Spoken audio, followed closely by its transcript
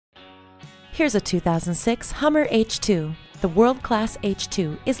Here's a 2006 Hummer H2. The world-class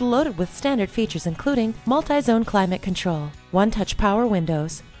H2 is loaded with standard features including multi-zone climate control, one-touch power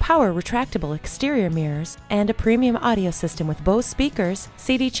windows, power retractable exterior mirrors, and a premium audio system with Bose speakers,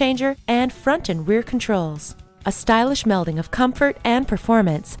 CD changer, and front and rear controls. A stylish melding of comfort and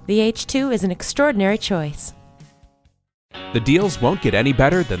performance, the H2 is an extraordinary choice. The deals won't get any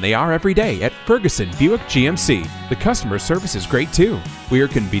better than they are every day at Ferguson Buick GMC. The customer service is great too. We are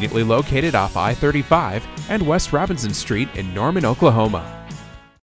conveniently located off I-35 and West Robinson Street in Norman, Oklahoma.